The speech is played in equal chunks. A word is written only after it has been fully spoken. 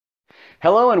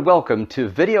Hello and welcome to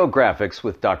Video Graphics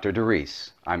with Dr.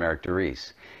 DeRise. I'm Eric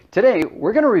DeRise. Today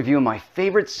we're going to review my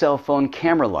favorite cell phone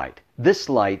camera light. This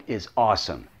light is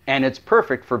awesome and it's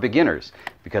perfect for beginners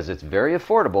because it's very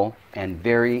affordable and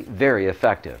very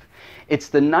effective. It's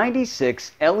the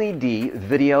 96 LED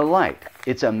video light.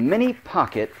 It's a mini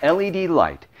pocket LED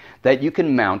light that you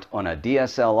can mount on a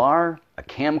DSLR, a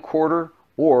camcorder,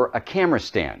 or a camera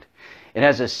stand. It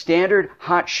has a standard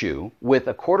hot shoe with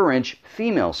a 1/4-inch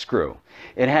female screw.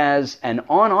 It has an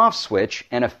on-off switch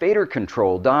and a fader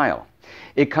control dial.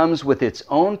 It comes with its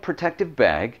own protective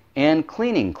bag and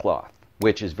cleaning cloth,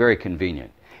 which is very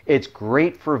convenient. It's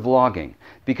great for vlogging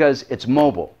because it's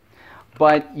mobile,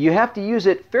 but you have to use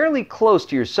it fairly close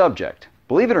to your subject.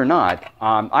 Believe it or not,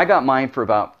 I got mine for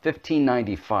about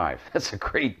 $15.95. That's a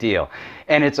great deal,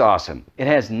 and it's awesome. It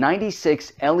has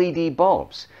 96 LED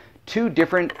bulbs. 2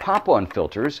 different pop-on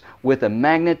filters with a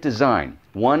magnet design.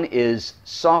 One is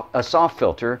a soft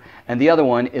filter and the other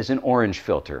one is an orange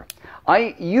filter.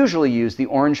 I usually use the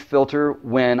orange filter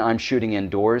when I'm shooting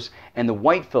indoors and the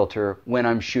white filter when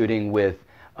I'm shooting with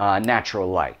natural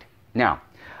light. Now,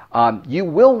 you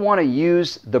will want to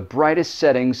use the brightest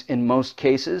settings in most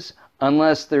cases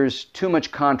unless there's too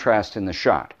much contrast in the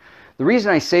shot. The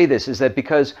reason I say this is that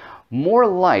because more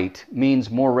light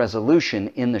means more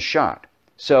resolution in the shot.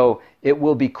 So it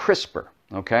will be crisper,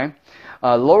 okay?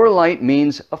 Lower light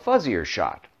means a fuzzier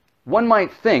shot. One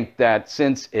might think that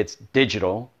since it's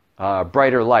digital,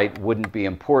 brighter light wouldn't be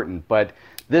important, but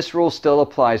this rule still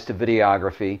applies to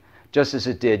videography just as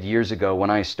it did years ago when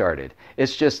I started.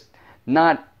 It's just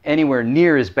not anywhere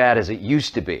near as bad as it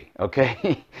used to be,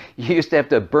 okay? You used to have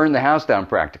to burn the house down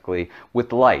practically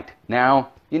with light. Now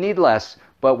you need less.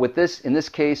 But with this, in this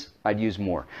case, I'd use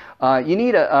more. You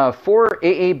need 4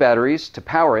 AA batteries to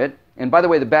power it. And by the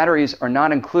way, the batteries are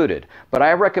not included. But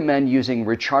I recommend using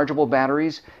rechargeable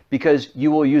batteries because you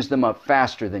will use them up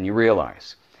faster than you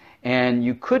realize. And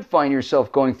you could find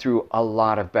yourself going through a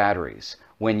lot of batteries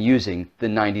when using the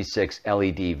 96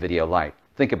 LED video light.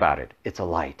 Think about it. It's a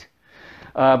light.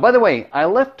 By the way, I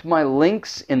left my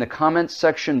links in the comments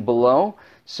section below,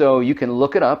 so you can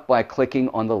look it up by clicking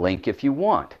on the link if you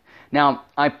want. Now,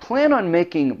 I plan on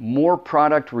making more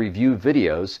product review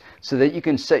videos so that you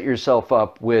can set yourself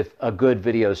up with a good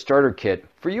video starter kit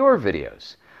for your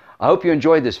videos. I hope you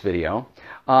enjoyed this video.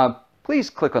 Please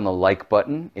click on the like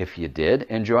button if you did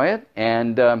enjoy it,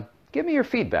 and give me your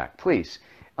feedback, please.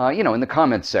 In the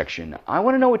comments section. I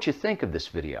want to know what you think of this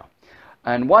video.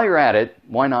 And while you're at it,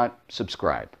 why not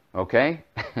subscribe, okay?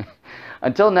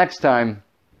 Until next time,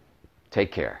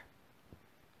 take care.